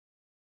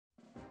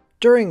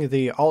During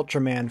the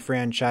Ultraman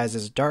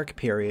franchise's dark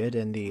period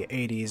in the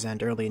 80s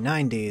and early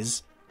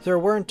 90s, there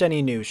weren't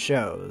any new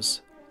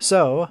shows.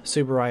 So,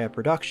 Tsuburaya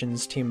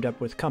Productions teamed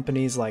up with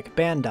companies like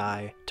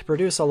Bandai to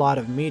produce a lot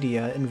of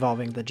media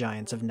involving the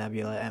giants of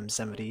Nebula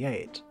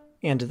M78.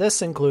 And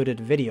this included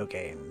video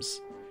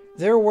games.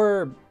 There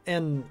were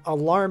an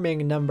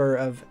alarming number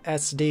of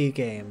SD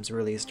games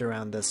released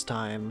around this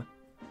time,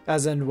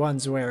 as in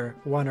ones where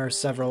one or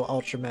several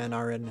Ultramen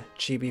are in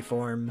chibi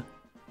form.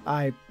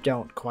 I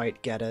don't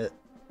quite get it.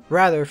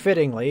 Rather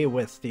fittingly,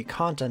 with the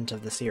content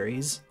of the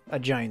series, a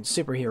giant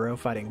superhero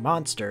fighting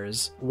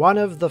monsters, one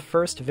of the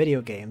first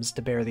video games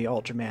to bear the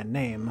Ultraman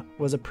name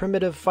was a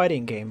primitive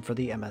fighting game for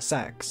the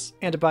MSX.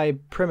 And by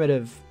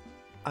primitive,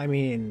 I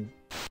mean...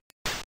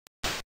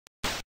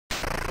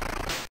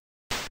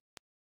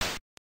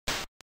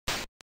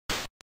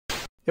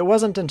 It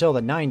wasn't until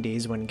the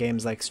 90s, when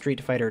games like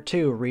Street Fighter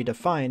II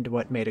redefined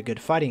what made a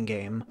good fighting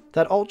game,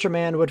 that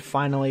Ultraman would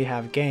finally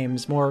have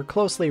games more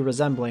closely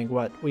resembling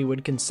what we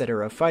would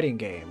consider a fighting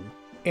game.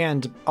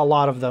 And a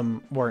lot of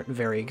them weren't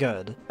very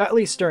good, at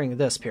least during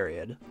this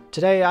period.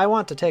 Today I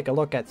want to take a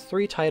look at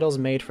 3 titles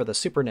made for the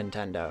Super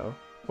Nintendo,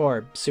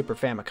 or Super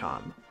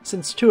Famicom,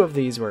 since 2 of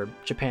these were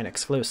Japan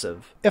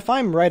exclusive. If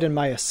I'm right in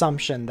my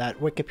assumption that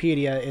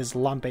Wikipedia is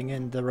lumping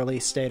in the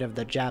release date of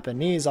the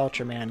Japanese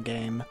Ultraman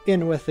game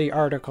in with the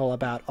article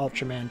about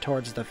Ultraman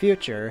Towards the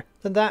Future,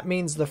 then that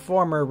means the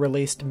former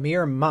released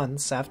mere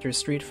months after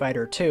Street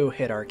Fighter II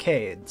hit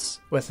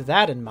arcades. With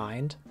that in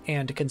mind,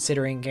 and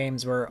considering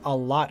games were a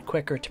lot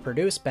quicker to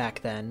produce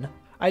back then,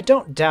 I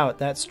don't doubt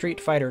that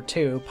Street Fighter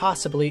II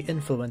possibly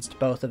influenced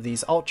both of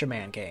these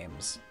Ultraman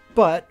games.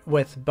 But,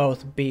 with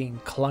both being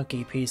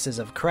clunky pieces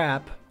of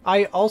crap,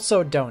 I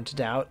also don't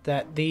doubt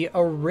that the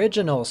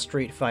original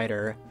Street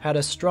Fighter had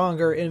a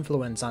stronger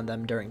influence on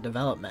them during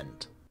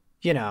development.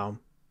 You know,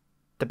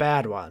 the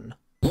bad one.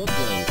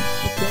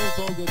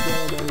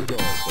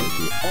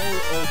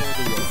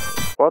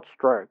 What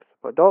strength?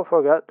 But don't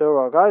forget there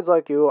are guys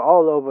like you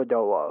all over the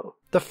world.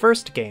 The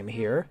first game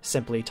here,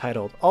 simply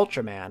titled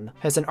Ultraman,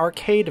 has an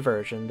arcade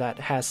version that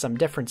has some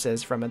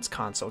differences from its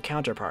console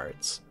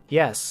counterparts.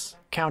 Yes,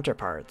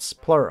 counterparts,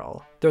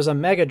 plural. There's a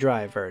Mega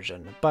Drive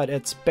version, but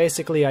it's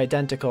basically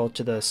identical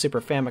to the Super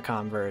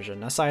Famicom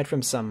version, aside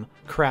from some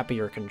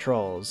crappier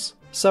controls.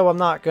 So I'm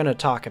not gonna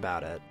talk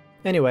about it.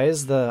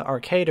 Anyways, the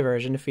arcade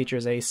version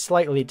features a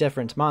slightly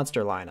different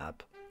monster lineup,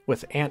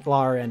 with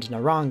Antlar and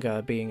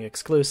Naranga being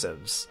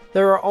exclusives.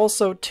 There are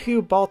also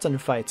 2 Baltan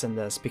fights in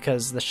this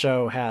because the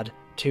show had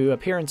 2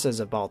 appearances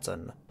of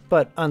Baltan.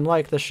 But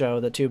unlike the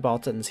show, the 2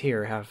 Baltans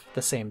here have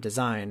the same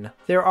design.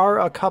 There are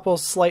a couple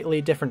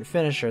slightly different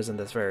finishers in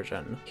this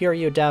version. Here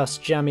you douse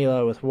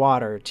Jamila with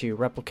water to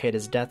replicate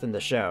his death in the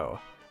show.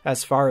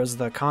 As far as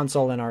the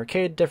console and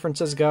arcade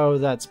differences go,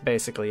 that's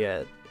basically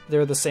it.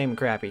 They're the same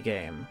crappy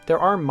game. There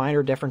are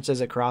minor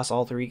differences across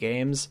all 3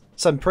 games,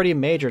 some pretty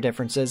major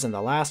differences in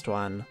the last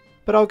one,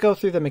 but I'll go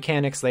through the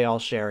mechanics they all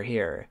share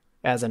here.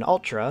 As an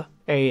Ultra,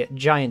 a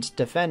giant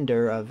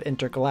defender of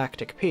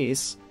intergalactic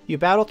peace, you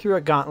battle through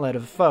a gauntlet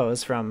of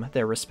foes from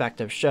their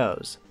respective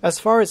shows. As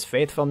far as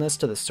faithfulness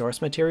to the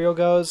source material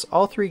goes,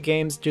 all 3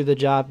 games do the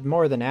job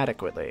more than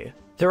adequately.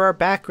 There are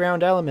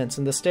background elements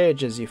in the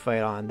stages you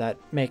fight on that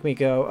make me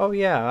go, oh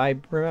yeah, I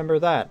remember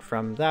that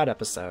from that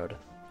episode.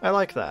 I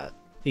like that.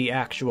 The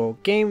actual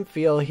game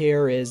feel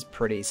here is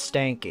pretty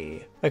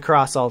stanky.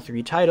 Across all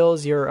 3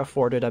 titles, you're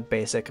afforded a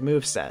basic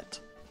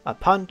moveset. A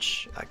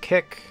punch, a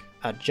kick,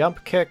 a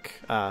jump kick,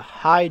 a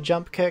high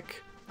jump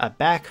kick, a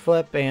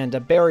backflip, and a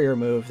barrier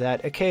move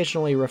that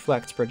occasionally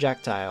reflects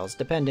projectiles,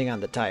 depending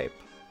on the type.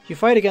 You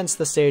fight against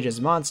the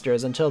stage's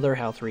monsters until their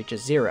health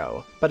reaches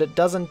 0, but it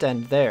doesn't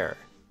end there.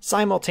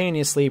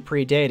 Simultaneously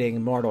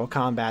predating Mortal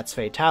Kombat's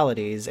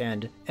fatalities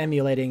and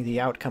emulating the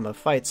outcome of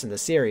fights in the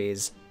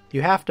series,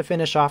 you have to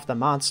finish off the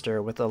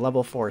monster with a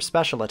level 4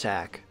 special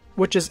attack,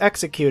 which is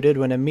executed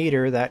when a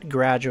meter that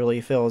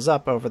gradually fills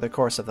up over the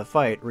course of the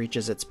fight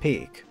reaches its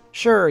peak.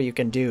 Sure, you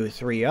can do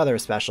 3 other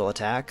special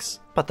attacks,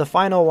 but the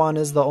final one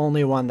is the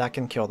only one that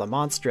can kill the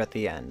monster at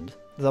the end.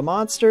 The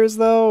monsters,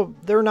 though,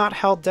 they're not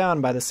held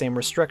down by the same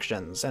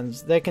restrictions, and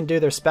they can do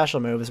their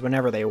special moves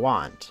whenever they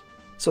want.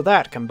 So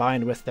that,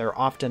 combined with their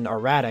often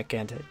erratic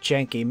and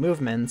janky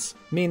movements,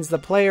 means the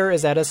player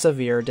is at a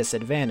severe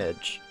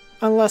disadvantage.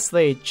 Unless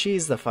they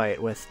cheese the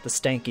fight with the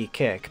stanky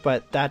kick,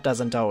 but that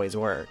doesn't always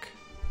work.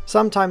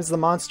 Sometimes the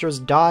monsters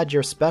dodge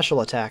your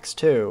special attacks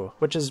too,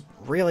 which is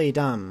really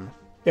dumb.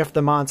 If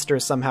the monster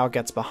somehow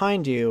gets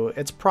behind you,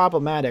 it's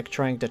problematic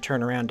trying to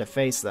turn around to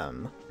face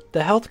them.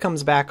 The health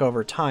comes back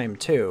over time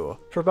too,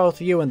 for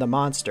both you and the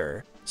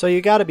monster, so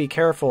you gotta be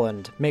careful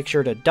and make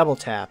sure to double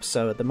tap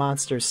so the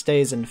monster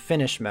stays in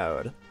finish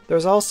mode.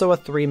 There's also a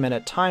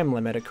 3-minute time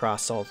limit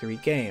across all 3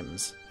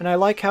 games, and I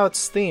like how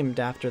it's themed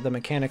after the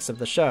mechanics of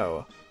the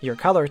show. Your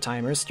color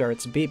timer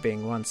starts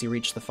beeping once you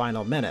reach the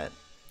final minute,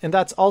 and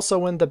that's also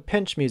when the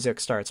pinch music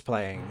starts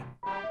playing.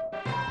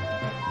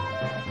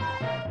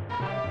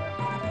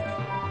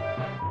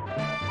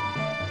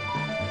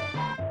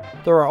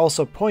 There are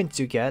also points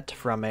you get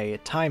from a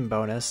time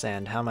bonus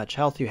and how much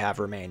health you have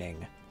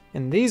remaining.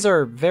 And these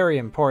are very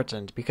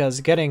important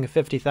because getting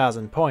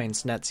 50,000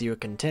 points nets you a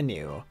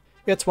continue.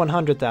 It's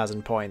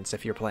 100,000 points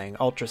if you're playing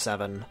Ultra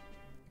 7.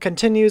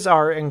 Continues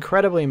are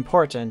incredibly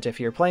important if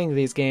you're playing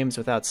these games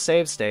without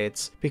save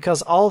states,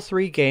 because all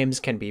three games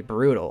can be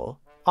brutal,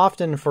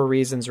 often for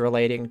reasons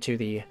relating to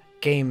the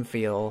game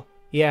feel.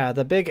 Yeah,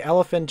 the big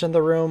elephant in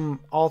the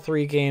room, all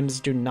three games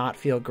do not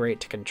feel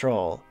great to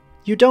control.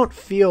 You don't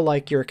feel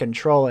like you're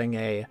controlling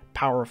a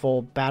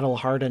powerful,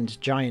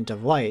 battle-hardened giant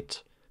of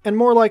light, and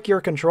more like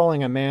you're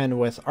controlling a man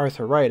with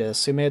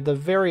arthritis who made the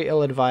very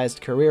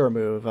ill-advised career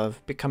move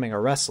of becoming a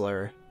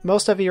wrestler.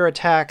 Most of your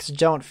attacks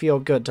don't feel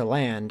good to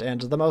land,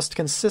 and the most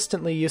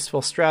consistently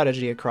useful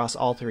strategy across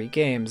all three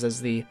games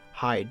is the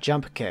high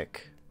jump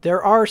kick.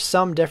 There are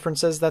some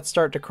differences that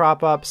start to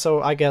crop up,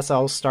 so I guess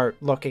I'll start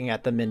looking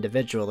at them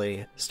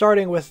individually,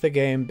 starting with the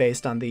game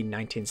based on the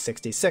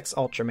 1966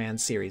 Ultraman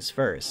series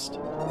first.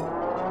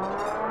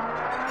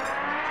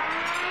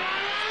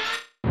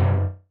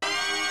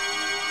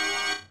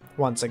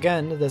 Once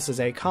again, this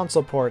is a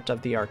console port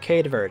of the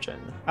arcade version.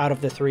 Out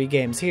of the three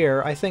games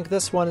here, I think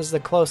this one is the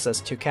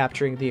closest to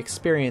capturing the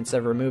experience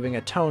of removing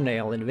a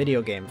toenail in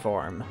video game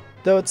form.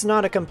 Though it's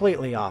not a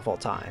completely awful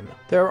time.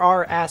 There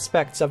are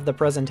aspects of the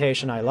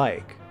presentation I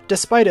like.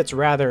 Despite its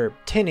rather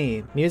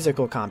tinny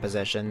musical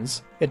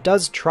compositions, it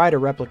does try to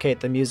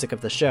replicate the music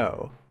of the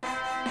show.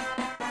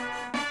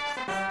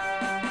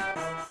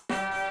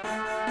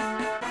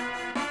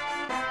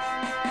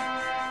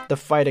 The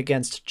fight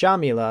against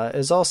Jamila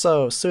is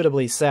also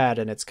suitably sad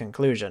in its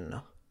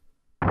conclusion.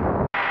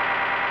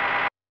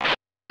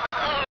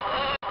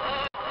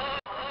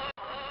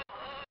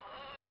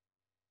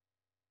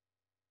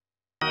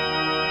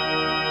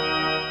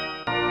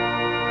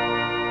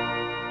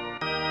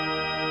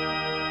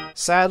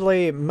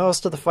 Sadly,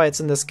 most of the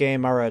fights in this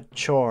game are a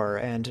chore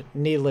and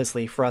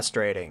needlessly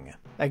frustrating.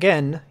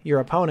 Again, your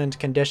opponent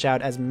can dish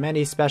out as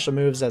many special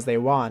moves as they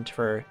want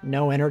for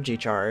no energy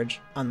charge,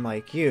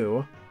 unlike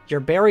you. Your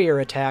barrier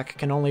attack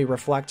can only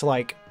reflect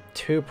like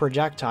 2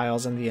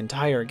 projectiles in the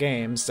entire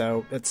game,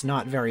 so it's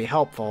not very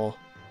helpful.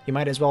 You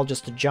might as well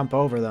just jump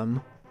over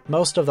them.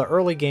 Most of the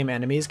early game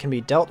enemies can be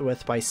dealt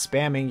with by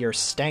spamming your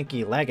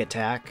stanky leg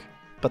attack,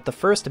 but the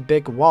first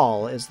big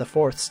wall is the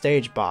 4th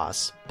stage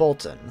boss,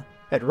 Bolton.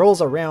 It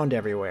rolls around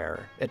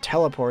everywhere. It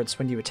teleports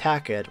when you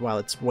attack it while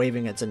it's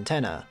waving its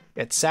antenna.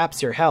 It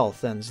saps your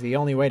health, and the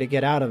only way to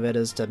get out of it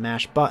is to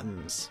mash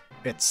buttons.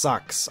 It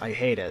sucks. I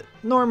hate it.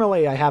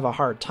 Normally I have a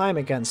hard time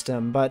against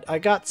him, but I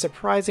got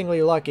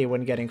surprisingly lucky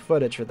when getting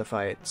footage for the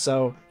fight,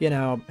 so, you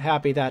know,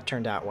 happy that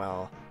turned out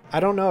well. I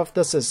don't know if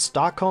this is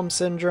Stockholm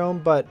Syndrome,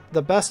 but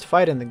the best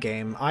fight in the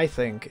game, I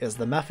think, is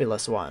the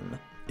Mephilus one.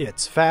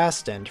 It's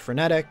fast and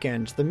frenetic,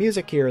 and the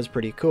music here is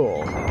pretty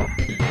cool.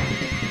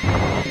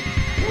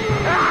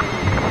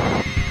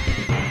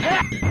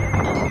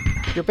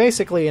 You're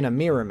basically in a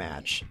mirror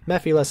match.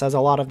 Mephilus has a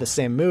lot of the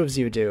same moves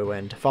you do,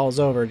 and falls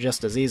over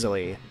just as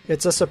easily.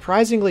 It's a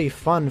surprisingly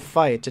fun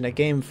fight in a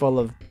game full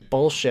of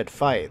bullshit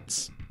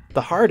fights.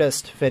 The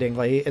hardest,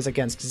 fittingly, is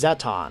against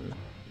Zeton,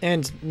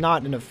 and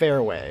not in a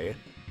fair way.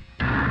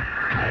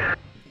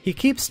 He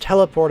keeps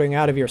teleporting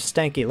out of your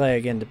stanky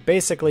leg, and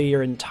basically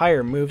your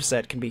entire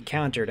moveset can be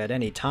countered at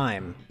any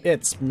time.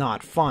 It's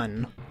not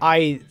fun.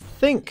 I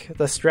think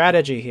the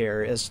strategy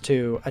here is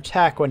to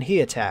attack when he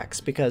attacks,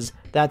 because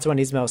that's when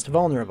he's most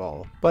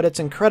vulnerable, but it's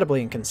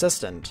incredibly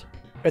inconsistent.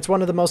 It's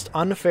one of the most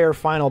unfair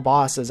final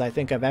bosses I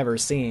think I've ever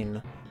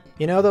seen.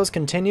 You know those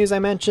continues I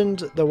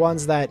mentioned? The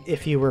ones that,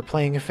 if you were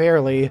playing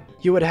fairly,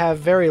 you would have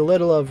very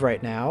little of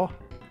right now?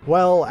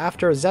 Well,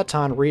 after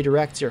Zeton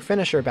redirects your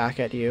finisher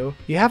back at you,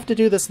 you have to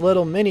do this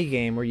little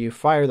mini-game where you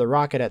fire the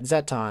rocket at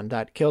Zeton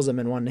that kills him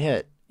in one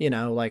hit. You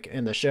know, like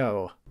in the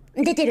show.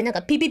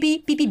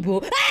 The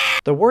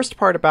worst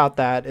part about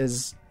that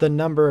is the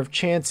number of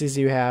chances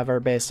you have are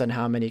based on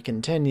how many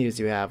continues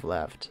you have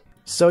left.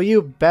 So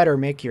you better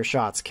make your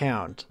shots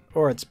count,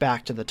 or it's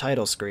back to the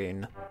title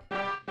screen.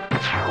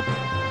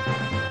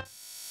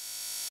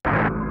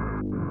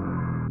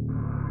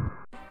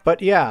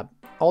 But yeah,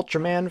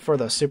 Ultraman for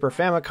the Super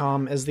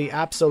Famicom is the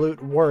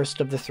absolute worst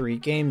of the 3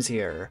 games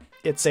here.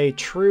 It's a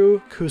true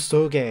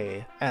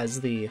kusoge, as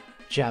the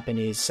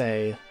Japanese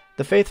say.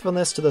 The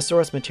faithfulness to the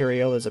source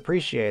material is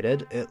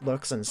appreciated, it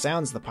looks and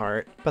sounds the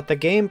part, but the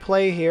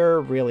gameplay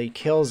here really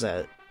kills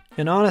it.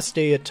 In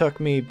honesty, it took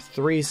me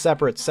 3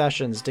 separate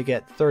sessions to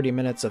get 30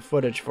 minutes of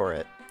footage for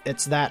it.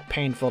 It's that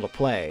painful to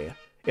play.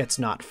 It's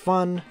not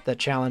fun, the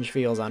challenge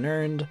feels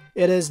unearned,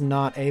 it is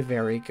not a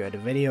very good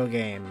video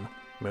game.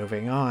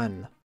 Moving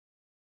on.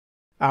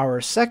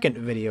 Our second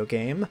video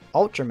game,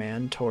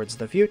 Ultraman Towards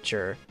the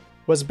Future,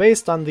 was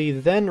based on the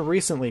then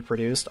recently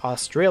produced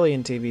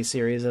Australian TV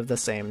series of the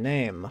same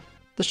name.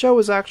 The show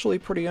is actually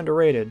pretty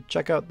underrated,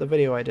 check out the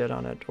video I did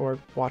on it, or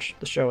watch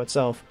the show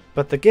itself.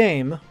 But the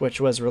game,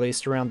 which was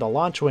released around the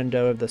launch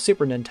window of the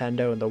Super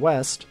Nintendo in the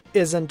West,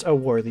 isn't a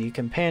worthy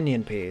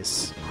companion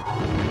piece.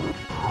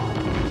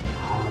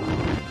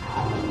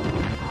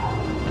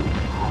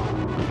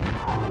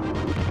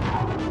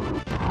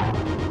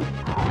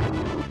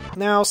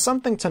 Now,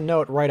 something to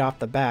note right off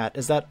the bat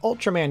is that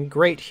Ultraman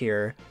Great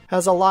here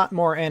has a lot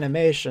more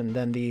animation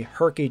than the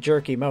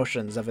herky-jerky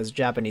motions of his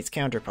Japanese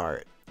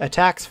counterpart.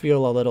 Attacks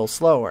feel a little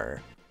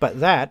slower, but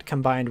that,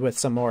 combined with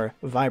some more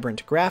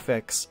vibrant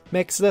graphics,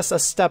 makes this a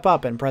step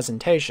up in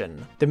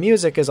presentation. The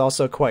music is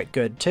also quite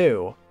good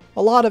too.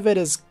 A lot of it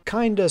is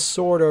kinda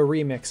sorta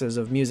remixes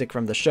of music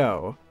from the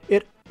show.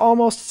 It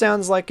almost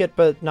sounds like it,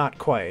 but not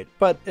quite,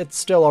 but it's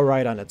still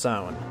alright on its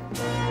own.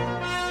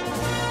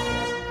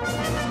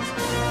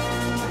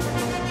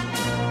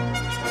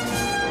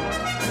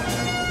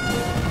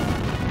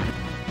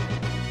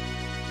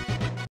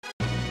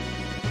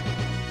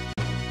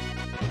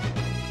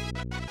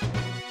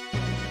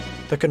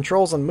 The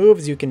controls and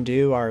moves you can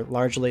do are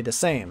largely the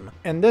same,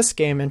 and this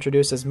game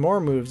introduces more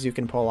moves you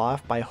can pull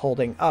off by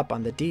holding up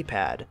on the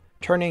D-pad,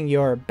 turning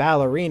your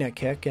ballerina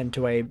kick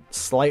into a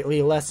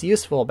slightly less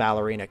useful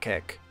ballerina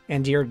kick,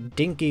 and your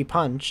dinky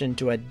punch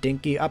into a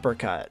dinky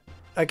uppercut.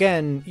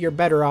 Again, you're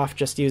better off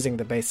just using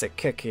the basic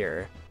kick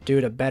here. Due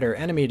to better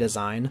enemy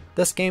design,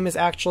 this game is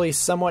actually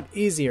somewhat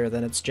easier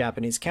than its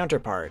Japanese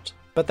counterpart.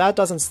 But that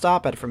doesn't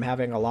stop it from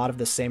having a lot of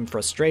the same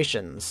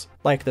frustrations.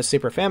 Like the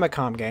Super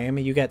Famicom game,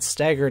 you get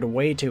staggered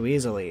way too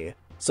easily,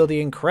 so the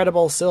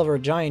incredible silver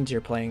giant you're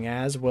playing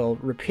as will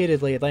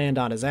repeatedly land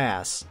on his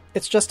ass.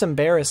 It's just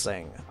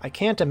embarrassing. I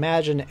can't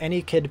imagine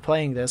any kid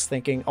playing this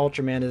thinking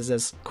Ultraman is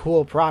this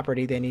cool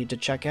property they need to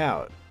check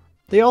out.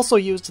 They also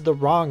used the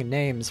wrong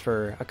names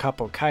for a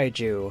couple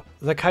kaiju.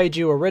 The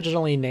kaiju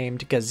originally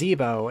named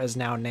Gazebo is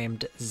now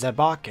named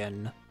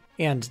Zebakin,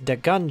 and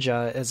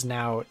Dagunja is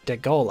now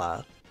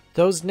Degola.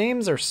 Those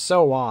names are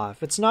so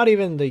off, it's not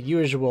even the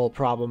usual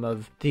problem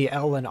of the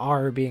L and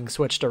R being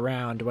switched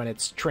around when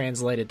it's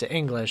translated to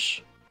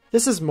English.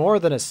 This is more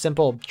than a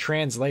simple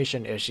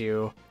translation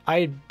issue.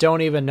 I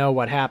don't even know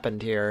what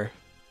happened here.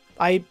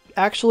 I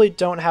actually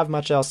don't have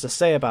much else to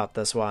say about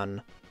this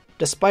one.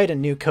 Despite a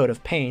new coat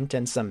of paint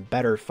and some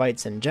better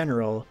fights in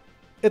general,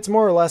 it's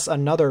more or less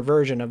another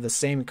version of the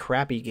same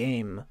crappy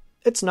game.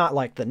 It's not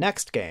like the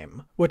next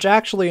game, which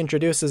actually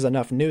introduces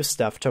enough new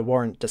stuff to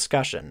warrant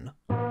discussion.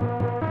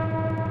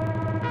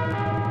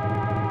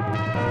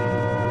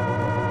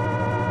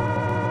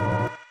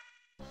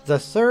 The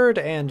third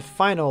and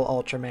final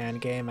Ultraman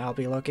game I'll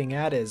be looking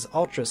at is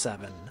Ultra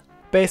 7,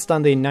 based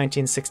on the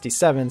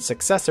 1967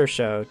 successor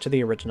show to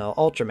the original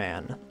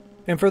Ultraman.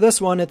 And for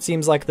this one, it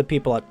seems like the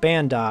people at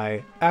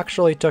Bandai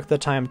actually took the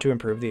time to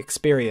improve the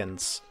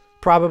experience.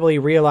 Probably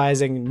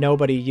realizing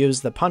nobody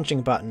used the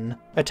punching button,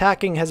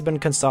 attacking has been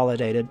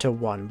consolidated to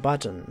one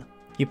button.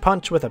 You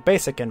punch with a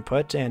basic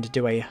input and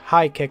do a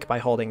high kick by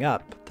holding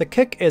up. The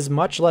kick is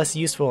much less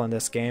useful in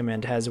this game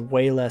and has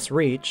way less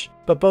reach,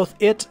 but both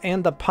it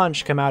and the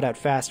punch come out at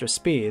faster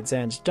speeds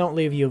and don't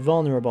leave you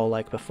vulnerable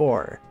like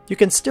before. You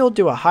can still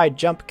do a high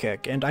jump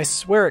kick, and I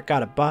swear it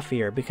got a buff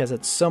here because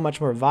it's so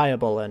much more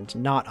viable and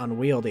not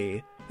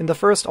unwieldy. In the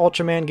first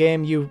Ultraman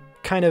game, you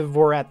kind of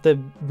were at the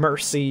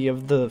mercy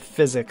of the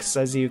physics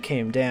as you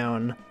came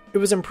down. It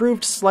was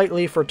improved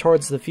slightly for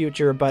Towards the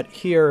Future, but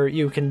here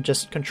you can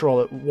just control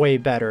it way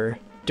better.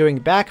 Doing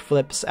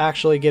backflips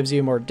actually gives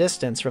you more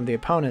distance from the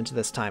opponent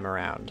this time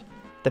around.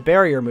 The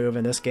barrier move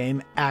in this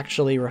game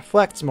actually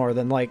reflects more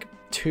than like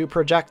 2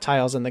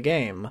 projectiles in the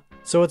game,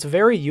 so it's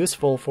very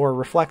useful for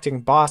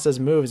reflecting bosses'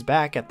 moves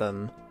back at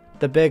them.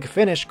 The big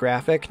finish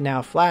graphic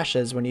now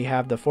flashes when you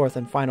have the 4th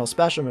and final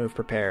special move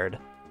prepared.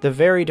 The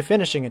varied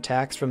finishing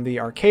attacks from the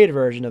arcade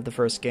version of the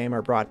first game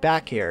are brought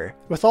back here,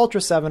 with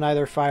Ultra 7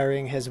 either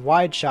firing his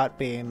wide shot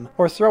beam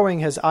or throwing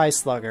his eye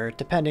slugger,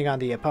 depending on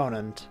the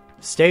opponent.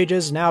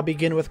 Stages now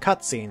begin with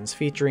cutscenes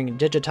featuring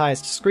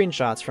digitized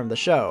screenshots from the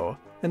show,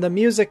 and the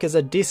music is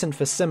a decent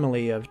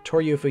facsimile of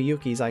Toru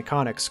Fuyuki's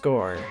iconic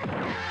score.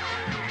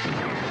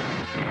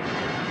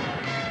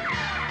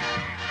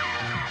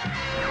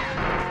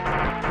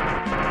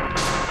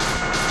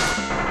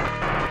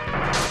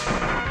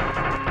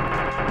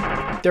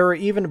 There are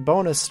even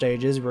bonus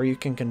stages where you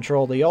can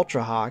control the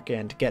Ultra Hawk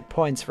and get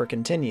points for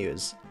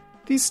continues.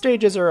 These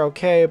stages are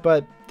okay,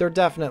 but they're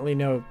definitely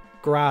no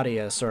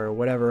Gradius or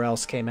whatever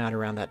else came out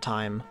around that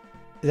time.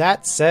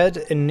 That said,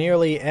 in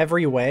nearly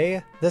every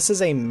way, this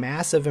is a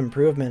massive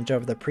improvement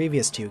over the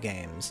previous 2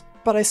 games,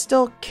 but I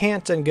still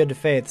can't in good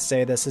faith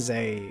say this is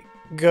a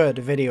good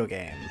video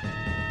game.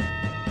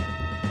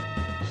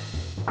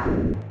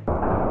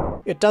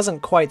 It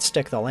doesn't quite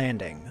stick the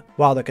landing.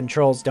 While the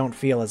controls don't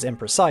feel as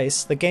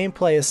imprecise, the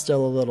gameplay is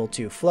still a little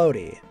too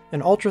floaty,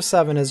 and Ultra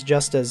 7 is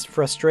just as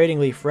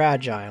frustratingly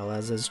fragile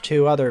as his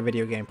 2 other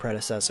video game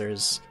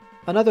predecessors.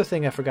 Another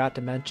thing I forgot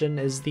to mention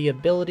is the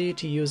ability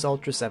to use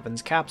Ultra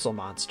 7's capsule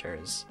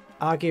monsters,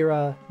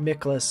 Agira,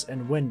 Miklas,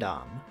 and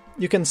Windom.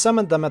 You can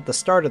summon them at the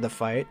start of the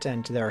fight,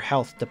 and their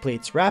health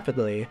depletes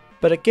rapidly,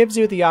 but it gives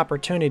you the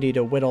opportunity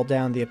to whittle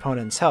down the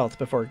opponent's health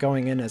before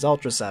going in as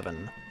Ultra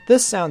 7.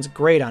 This sounds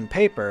great on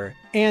paper,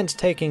 and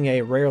taking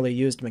a rarely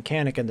used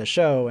mechanic in the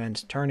show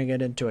and turning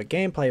it into a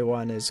gameplay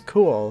one is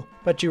cool,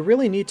 but you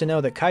really need to know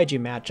the kaiju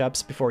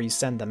matchups before you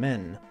send them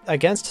in.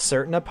 Against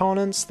certain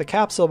opponents, the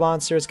capsule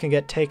monsters can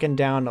get taken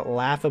down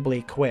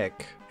laughably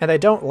quick, And they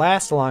don't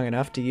last long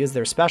enough to use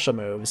their special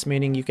moves,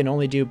 meaning you can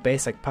only do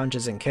basic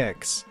punches and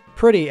kicks.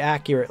 Pretty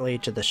accurately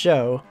to the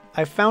show,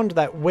 I found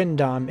that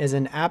Windom is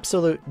an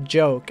absolute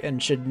joke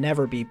and should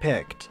never be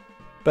picked.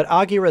 But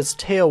Agira's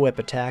tail whip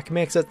attack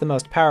makes it the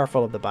most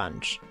powerful of the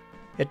bunch.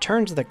 It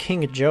turns the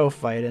King Joe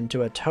fight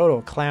into a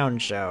total clown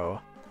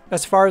show.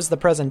 As far as the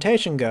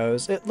presentation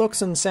goes, it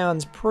looks and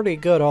sounds pretty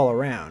good all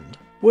around,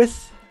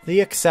 with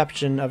the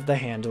exception of the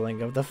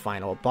handling of the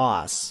final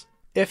boss.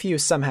 If you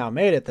somehow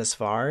made it this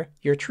far,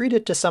 you're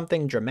treated to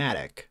something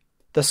dramatic.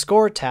 The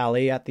score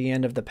tally at the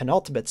end of the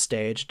penultimate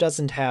stage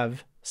doesn't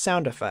have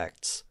sound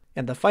effects,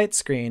 and the fight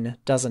screen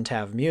doesn't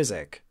have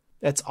music.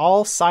 It's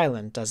all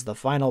silent as the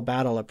final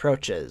battle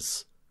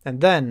approaches. And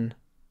then,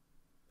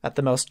 at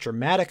the most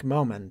dramatic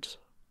moment,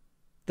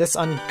 this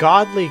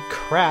ungodly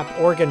crap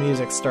organ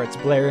music starts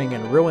blaring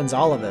and ruins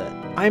all of it.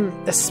 I'm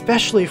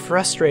especially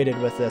frustrated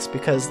with this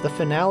because the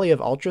finale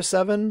of Ultra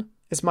 7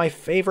 is my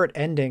favorite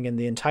ending in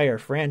the entire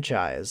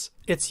franchise.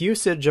 Its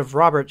usage of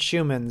Robert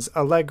Schumann's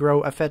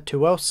Allegro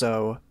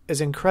Affettuoso is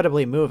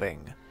incredibly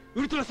moving.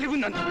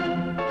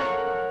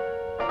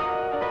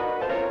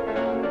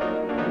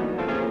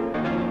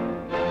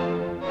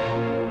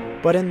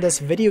 But in this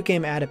video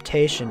game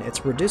adaptation,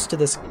 it's reduced to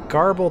this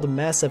garbled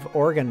mess of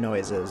organ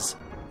noises.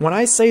 When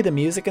I say the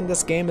music in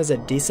this game is a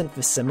decent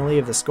facsimile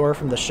of the score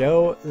from the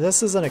show,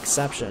 this is an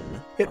exception.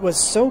 It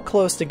was so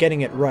close to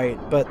getting it right,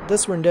 but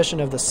this rendition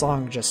of the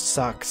song just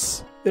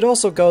sucks. It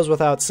also goes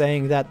without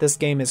saying that this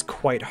game is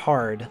quite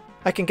hard.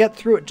 I can get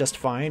through it just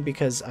fine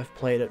because I've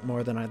played it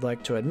more than I'd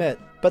like to admit,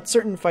 but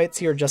certain fights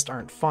here just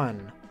aren't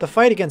fun. The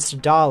fight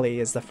against Dolly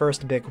is the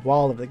first big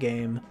wall of the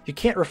game. You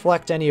can't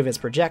reflect any of his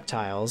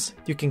projectiles,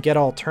 you can get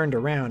all turned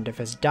around if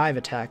his dive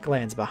attack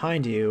lands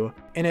behind you,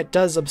 and it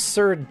does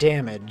absurd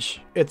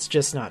damage. It's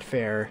just not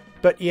fair.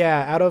 But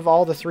yeah, out of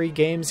all the 3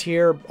 games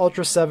here,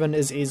 Ultra 7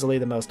 is easily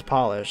the most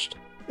polished.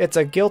 It's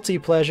a guilty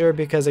pleasure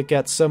because it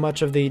gets so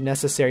much of the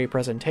necessary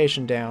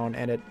presentation down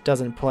and it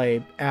doesn't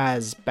play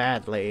as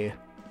badly.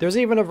 There's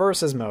even a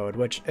versus mode,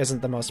 which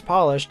isn't the most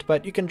polished,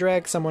 but you can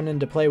drag someone in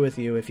to play with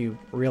you if you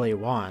really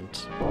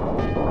want.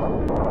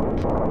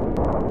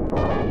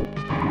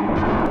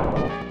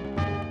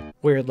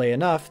 Weirdly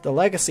enough, the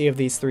legacy of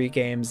these 3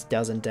 games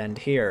doesn't end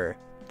here.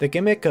 The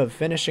gimmick of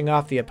finishing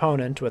off the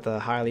opponent with a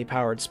highly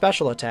powered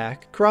special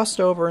attack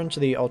crossed over into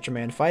the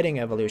Ultraman Fighting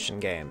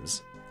Evolution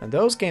games, and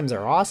those games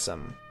are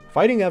awesome.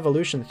 Fighting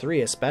Evolution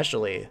 3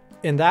 especially.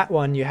 In that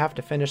one, you have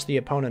to finish the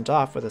opponent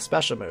off with a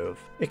special move.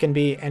 It can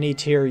be any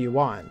tier you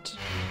want.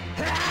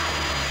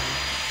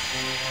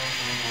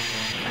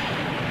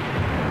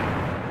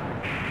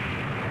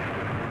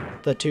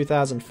 The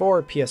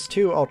 2004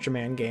 PS2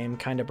 Ultraman game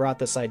kinda brought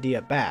this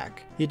idea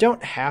back. You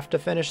don't have to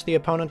finish the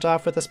opponent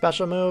off with a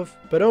special move,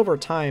 but over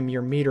time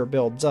your meter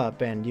builds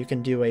up and you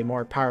can do a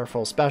more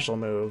powerful special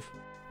move.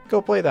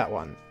 Go play that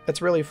one.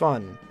 It's really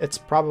fun. It's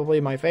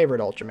probably my favorite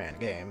Ultraman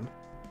game.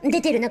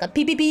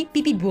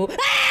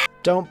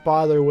 Don't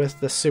bother with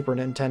the Super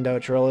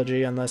Nintendo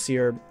Trilogy unless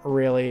you're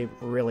really,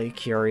 really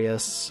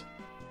curious.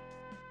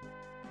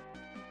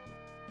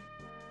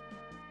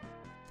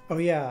 Oh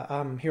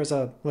yeah, here's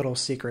a little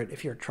secret.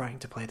 If you're trying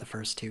to play the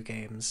first 2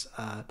 games,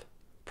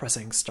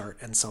 pressing start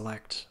and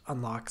select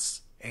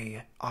unlocks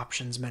a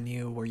options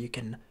menu where you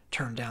can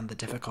turn down the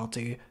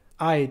difficulty.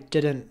 I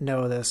didn't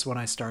know this when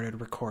I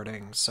started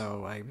recording,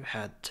 so I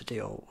had to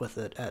deal with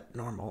it at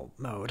normal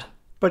mode.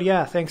 But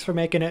yeah, thanks for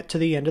making it to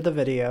the end of the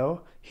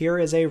video. Here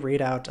is a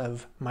readout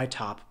of my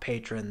top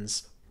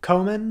patrons.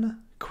 Koman,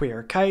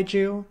 Queer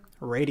Kaiju,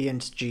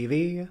 Radiant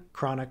GV,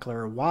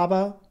 Chronicler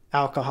Waba,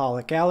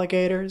 Alcoholic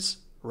Alligators,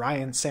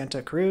 Ryan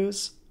Santa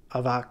Cruz,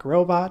 Avak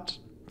Robot,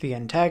 The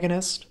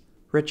Antagonist,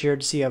 Richard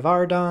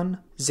Ciavardon,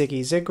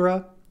 Ziggy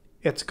Zigra,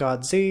 It's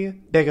God Z,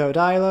 Big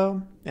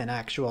Odilo, An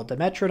Actual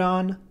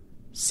Demetrodon,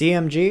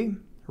 CMG,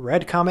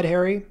 Red Comet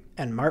Harry,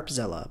 and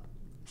Marpzilla.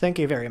 Thank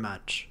you very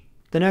much.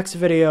 The next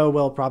video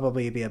will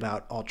probably be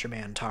about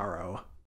Ultraman Taro.